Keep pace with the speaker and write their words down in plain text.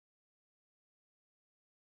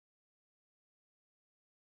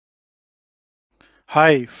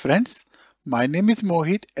Hi friends, my name is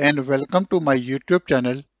Mohit and welcome to my YouTube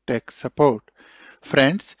channel Tech Support.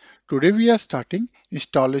 Friends, today we are starting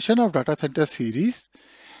installation of data center series.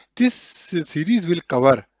 This series will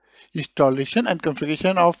cover installation and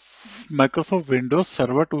configuration of Microsoft Windows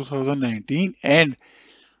Server 2019 and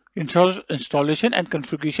installation and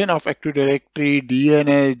configuration of Active Directory,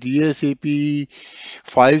 DNS, DSCP,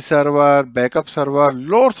 file server, backup server,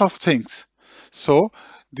 lots of things. So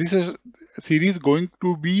this is series going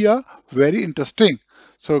to be a very interesting.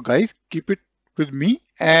 So guys, keep it with me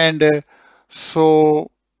and so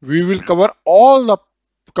we will cover all the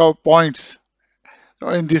points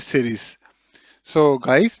in this series. So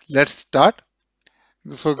guys, let's start.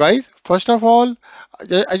 So guys, first of all,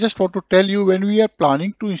 I just want to tell you when we are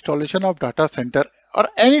planning to installation of data center or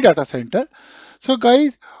any data center. So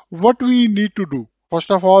guys, what we need to do? First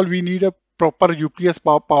of all, we need a proper UPS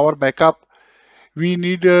power backup. We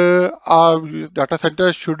need our data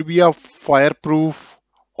center should be a fireproof.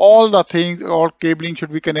 All the things, all cabling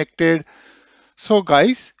should be connected. So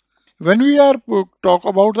guys, when we are talk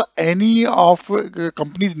about the any of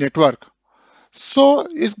company's network, so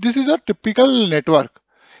if this is a typical network.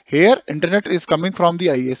 Here, internet is coming from the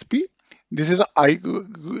ISP. This is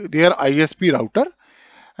their ISP router,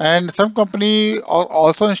 and some company are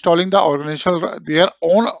also installing their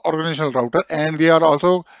own organizational router, and they are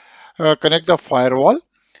also connect the firewall.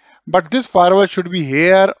 But this firewall should be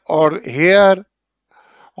here or here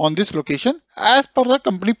on this location as per the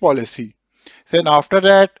company policy. Then after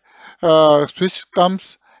that, switch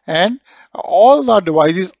comes and all the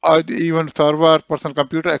devices, even server, personal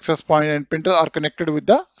computer, access point, and printer are connected with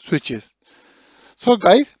the switches. So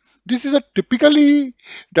guys, this is a typically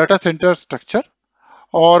data center structure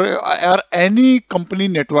or any company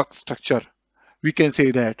network structure. We can say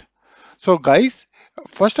that. So guys,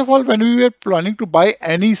 first of all, when we were planning to buy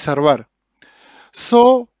any server,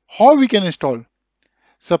 so how we can install?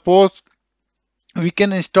 Suppose we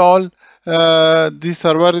can install the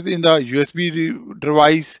server in the USB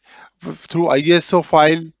device through ISO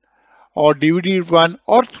file or DVD one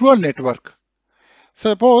or through a network.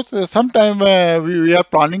 Suppose sometime we are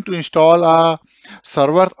planning to install a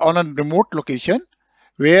server on a remote location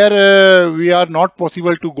where we are not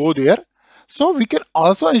possible to go there. So we can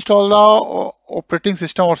also install the operating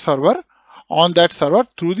system or server on that server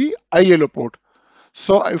through the ILO port.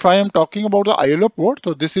 So if I am talking about the ILO port,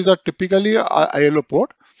 so this is a typically a ILO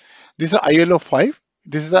port. This is ILO 5.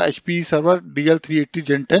 This is the HP server DL380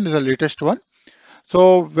 Gen 10 is the latest one.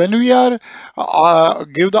 So when we are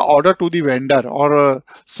give the order to the vendor or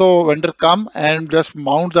so vendor come and just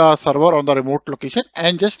mount the server on the remote location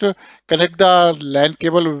and just connect the LAN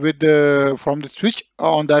cable with from the switch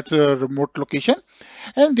on that remote location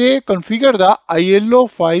and they configure the ILO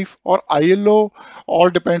 5 or ILO all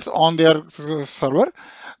depends on their server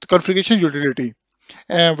the configuration utility.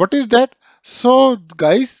 And what is that? So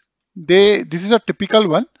guys, this is a typical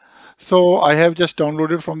one. So I have just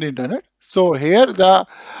downloaded from the internet. So here the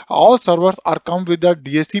all servers are come with the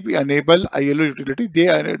DSCP enable ILO utility.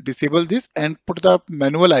 They disable this and put the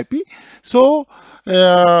manual IP. So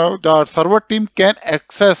the server team can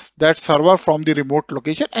access that server from the remote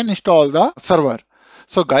location and install the server.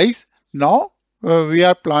 So guys, now we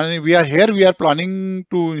are planning. We are planning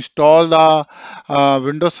to install the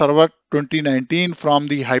Windows Server 2019 from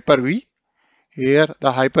the Hyper-V. Here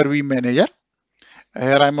the Hyper-V manager.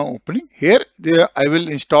 Here I am opening. Here I will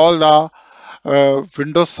install the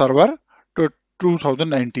Windows Server to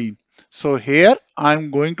 2019. So here I am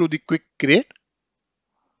going to the quick create.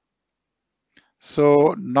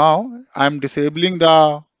 So now I am disabling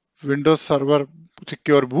the Windows Server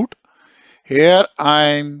secure boot. Here I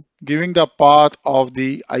am giving the path of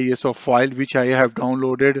the ISO file which I have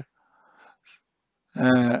downloaded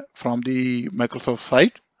from the Microsoft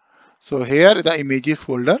site. So here the images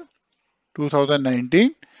folder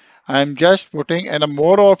 2019. I am just putting and a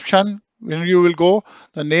more option when you will go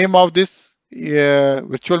the name of this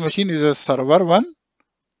virtual machine is a server one.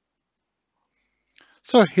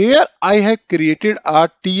 So here I have created a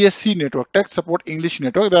TSC network, tech support English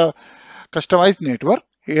network, the customized network.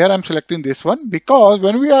 Here I'm selecting this one because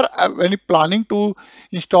when we are when planning to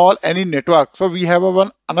install any network, so we have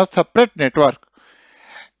another separate network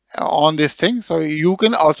on this thing. So you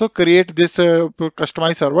can also create this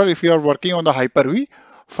customized server if you are working on the Hyper-V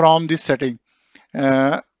from this setting.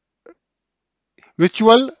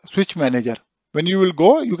 Virtual switch manager. When you will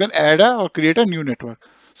go, you can add or create a new network.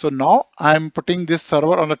 So now I'm putting this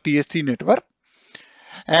server on a TSC network.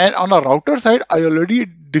 And on a router side, I already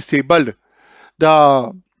disabled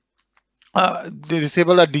the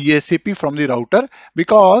disable the DHCP from the router,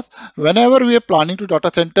 because whenever we are planning to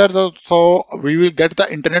data center, so we will get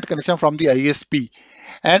the internet connection from the ISP,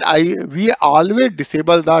 and we always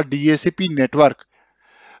disable the DHCP network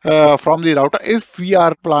from the router if we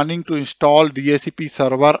are planning to install DHCP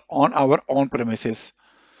server on our own premises.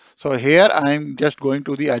 So here I am just going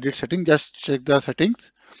to the edit setting, just check the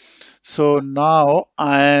settings. So now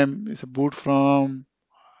I am it's a boot from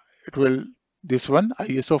it will this one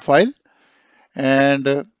ISO file,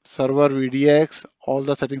 and server VDX, all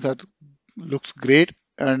the settings are looks great,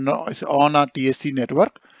 and now it's on our TSC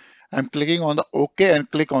network. I'm clicking on the OK and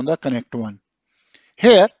click on the connect one.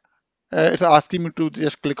 Here it's asking me to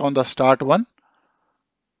just click on the start one.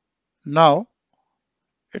 Now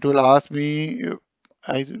it will ask me,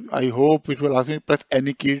 I hope it will ask me press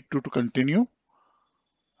any key to continue.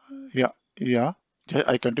 Yeah, yeah,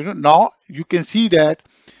 I continue. Now you can see that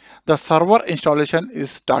the server installation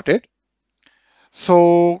is started.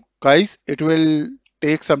 So guys, it will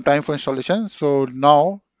take some time for installation. So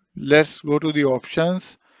now let's go to the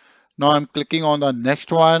options. Now I'm clicking on the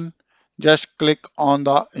next one. Just click on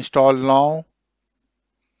the install now.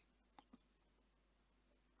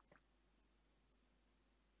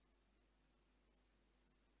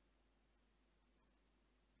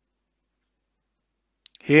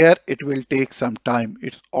 Here it will take some time.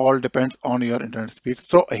 It all depends on your internet speed.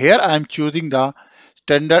 So here I am choosing the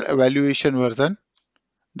standard evaluation version,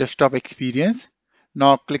 desktop experience.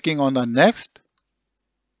 Now clicking on the next.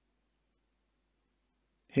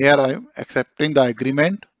 Here I am accepting the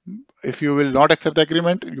agreement. If you will not accept the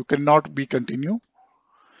agreement, you cannot be continue.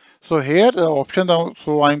 So here the options are,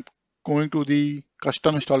 so I'm going to the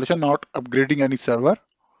custom installation, not upgrading any server.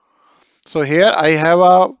 So here I have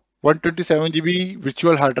a 127 GB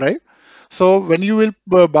virtual hard drive. So when you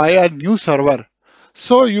will buy a new server,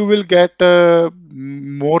 so you will get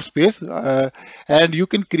more space, and you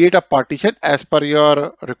can create a partition as per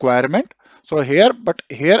your requirement. So here, but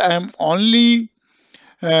here I am only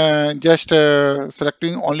just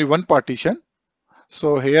selecting only one partition.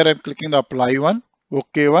 So here I'm clicking the apply one,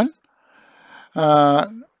 OK one. Uh,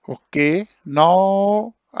 okay,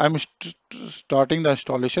 now I'm starting the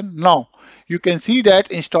installation. Now you can see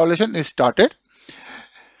that installation is started.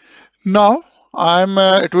 Now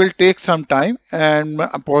it will take some time, and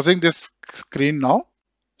I'm pausing this screen now.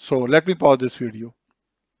 So let me pause this video.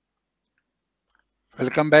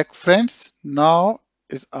 Welcome back, friends. Now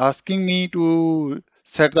it's asking me to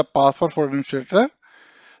set the password for administrator.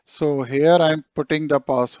 So here I'm putting the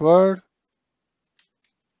password.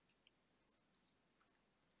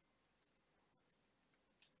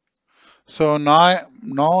 So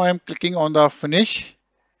now I'm clicking on the finish.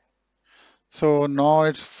 So now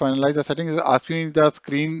it's finalized the settings. It's asking me the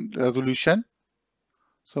screen resolution.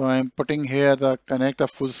 So I'm putting here the connect the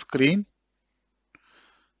full screen.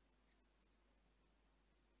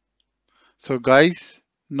 So guys,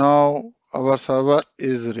 now our server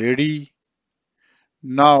is ready.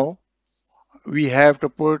 Now we have to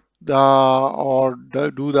put do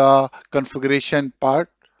the configuration part.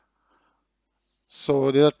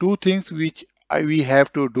 So there are two things which we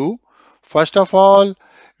have to do. First of all,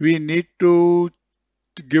 we need to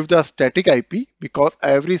give the static IP, because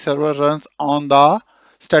every server runs on the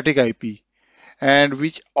static IP, and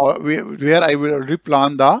where I will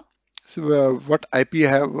replan the what IP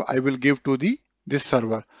I will give to the this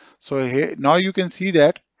server. So here, now you can see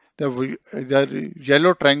that the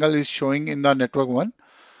yellow triangle is showing in the network one.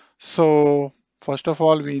 So first of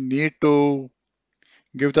all, we need to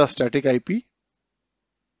give the static IP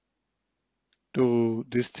to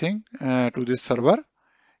this thing, to this server.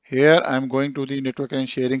 Here I'm going to the network and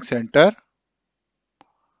sharing center,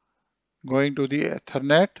 going to the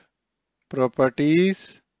Ethernet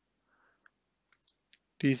properties,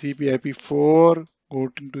 TCP IP4,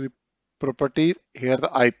 go into the properties. Here the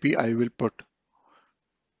IP I will put.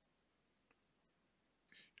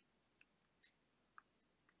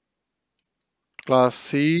 Class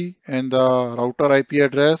C, and the router IP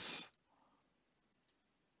address.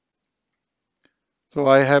 So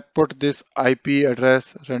I have put this IP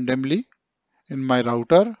address randomly in my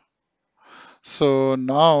router. So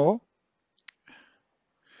now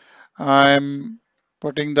I'm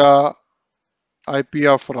putting the IP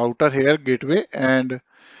of router here, gateway, and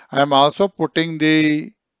I'm also putting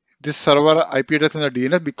this server IP address in the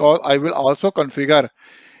DNS, because I will also configure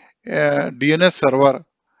DNS server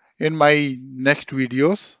in my next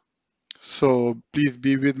videos. So please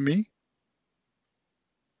be with me.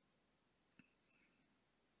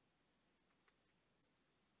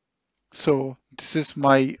 So this is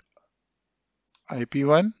my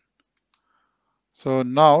IP1. So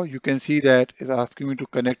now you can see that it's asking me to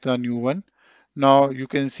connect the new one. Now you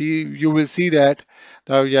will see that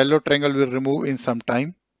the yellow triangle will remove in some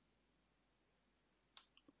time.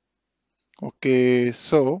 Okay,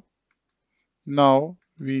 so now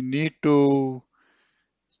we need to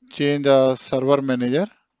change the server manager,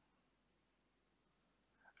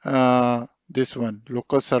 this one,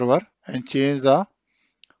 local server, and change the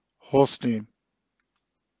host name.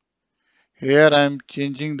 Here I am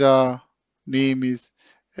changing the name is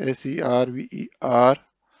server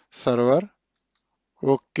server.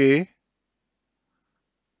 Okay,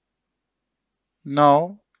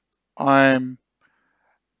 now I am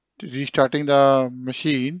restarting the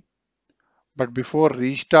machine, but before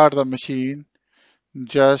restart the machine,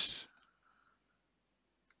 just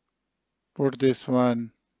put this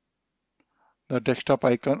one, the desktop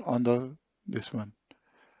icon on the this one.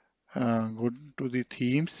 Go to the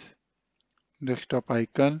themes, desktop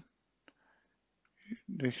icon,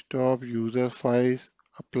 desktop user files,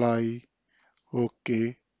 apply,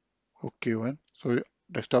 okay, okay one. So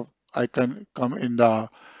desktop icon come in the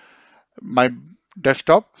my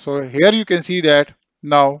desktop. So here you can see that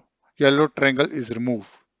now yellow triangle is removed.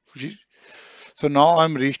 So now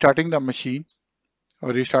I'm restarting the machine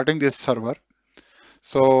or restarting this server.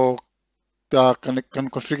 So the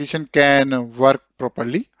configuration can work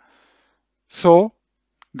properly. So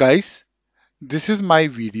guys, this is my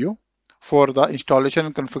video for the installation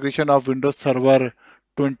and configuration of Windows Server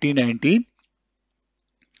 2019.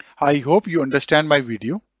 I hope you understand my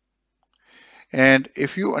video. And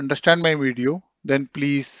if you understand my video, then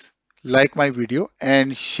please like my video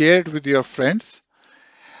and share it with your friends.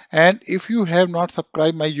 And if you have not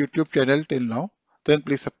subscribed my YouTube channel till now, then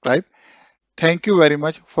please subscribe. Thank you very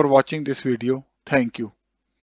much for watching this video. Thank you.